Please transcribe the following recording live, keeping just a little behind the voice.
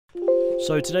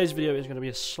So today's video is going to be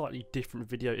a slightly different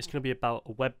video. It's going to be about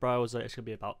a web browser, it's going to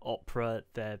be about Opera.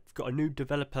 They've got a new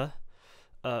developer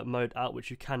mode out which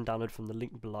you can download from the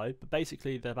link below, but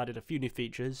basically they've added a few new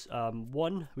features.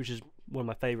 One, which is one of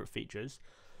my favourite features,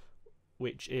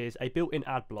 which is a built-in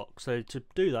ad block. So to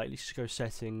do that, you just go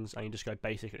settings and you just go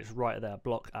basic and it's right there,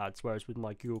 block ads, whereas with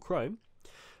my Google Chrome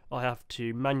I have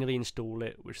to manually install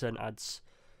it, which then adds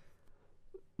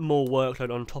more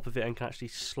workload on top of it and can actually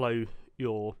slow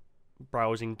your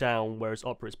browsing down, whereas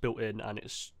Opera is built in and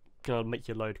it's going to make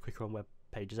you load quicker on web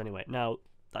pages anyway. Now,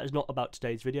 that is not about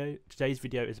today's video. Today's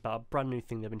video is about a brand new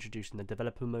thing they've introduced in the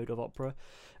developer mode of Opera,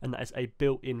 and that is a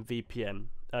built-in VPN.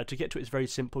 To get to it, it's very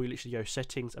simple. You literally go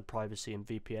settings and privacy and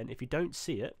VPN. If you don't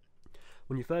see it,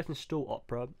 when you first install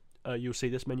Opera, you'll see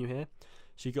this menu here.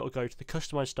 So you've got to go to the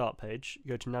customize start page, you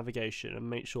go to navigation and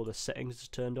make sure the settings is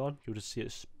turned on. You'll just see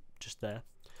it's just there.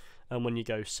 And when you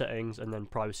go settings and then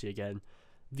privacy again,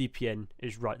 VPN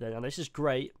is right there. Now this is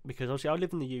great because obviously I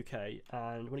live in the UK,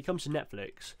 and when it comes to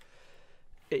Netflix,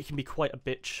 it can be quite a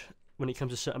bitch when it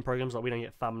comes to certain programs. Like we don't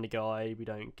get Family Guy, we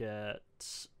don't get,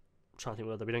 I'm trying to think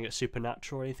whether we don't get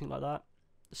Supernatural or anything like that.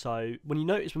 So when you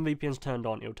notice when VPN's turned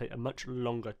on, it'll take a much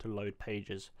longer to load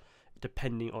pages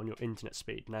depending on your internet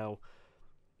speed. Now,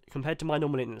 compared to my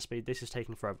normal internet speed, this is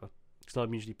taking forever because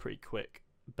I'm usually pretty quick,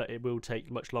 but it will take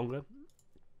much longer.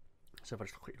 So if I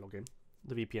just quickly log in,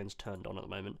 the VPN's turned on at the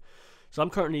moment. So I'm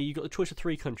currently, you've got the choice of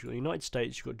 3 countries: the United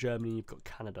States, you've got Germany, you've got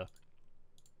Canada.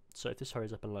 So if this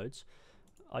hurries up and loads,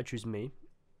 I choose me.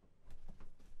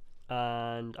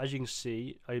 And as you can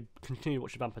see, I continue to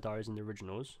watch the Vampire Diaries and the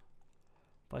originals.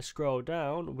 If I scroll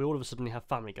down, we all of a sudden have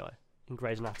Family Guy and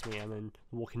Grey's Anatomy and then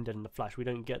The Walking Dead and The Flash. We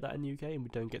don't get that in the UK, and we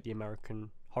don't get the American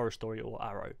Horror Story or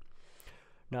Arrow.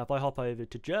 Now if I hop over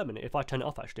to Germany, if I turn it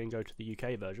off actually and go to the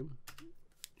UK version,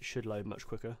 it should load much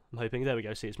quicker. I'm hoping. There we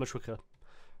go. See, it's much quicker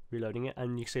reloading it,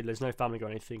 and you can see there's no Family Guy or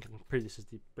anything. This is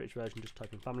the British version. Just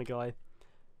type in Family Guy.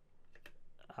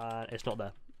 It's not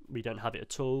there. We don't have it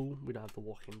at all. We don't have The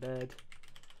Walking Dead.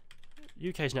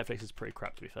 UK's Netflix is pretty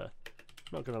crap, to be fair.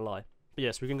 Not gonna lie. But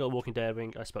yes, we can got Walking Dead.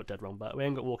 I spelled dead wrong, but we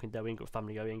ain't got Walking Dead. We ain't got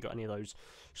Family Guy. We ain't got any of those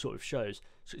sort of shows.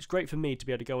 So it's great for me to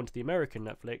be able to go onto the American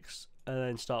Netflix and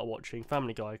then start watching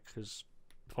Family Guy, because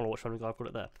if I want to watch Family Guy, I've got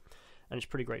it there, and it's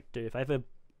pretty great to do. If I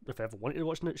ever wanted to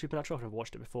watch Supernatural, I've never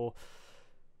watched it before,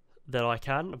 then I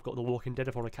can. I've got The Walking Dead.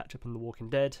 If I want to catch up on The Walking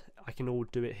Dead, I can all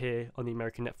do it here on the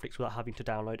American Netflix without having to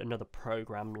download another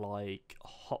program like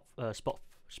Spot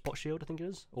Shield, I think it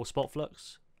is, or Spot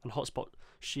Flux and Hotspot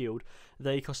Shield.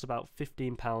 They cost about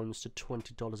 £15 to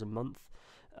 $20 a month,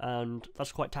 and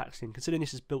that's quite taxing. Considering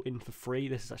this is built in for free,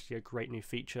 this is actually a great new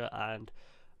feature, and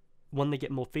when they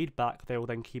get more feedback, they will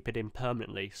then keep it in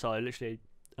permanently. So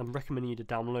I'm recommending you to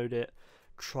download it,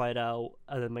 try it out,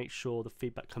 and then make sure the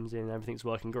feedback comes in and everything's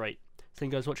working great.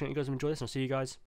 Thank you guys for watching. You guys enjoy this, and I'll see you guys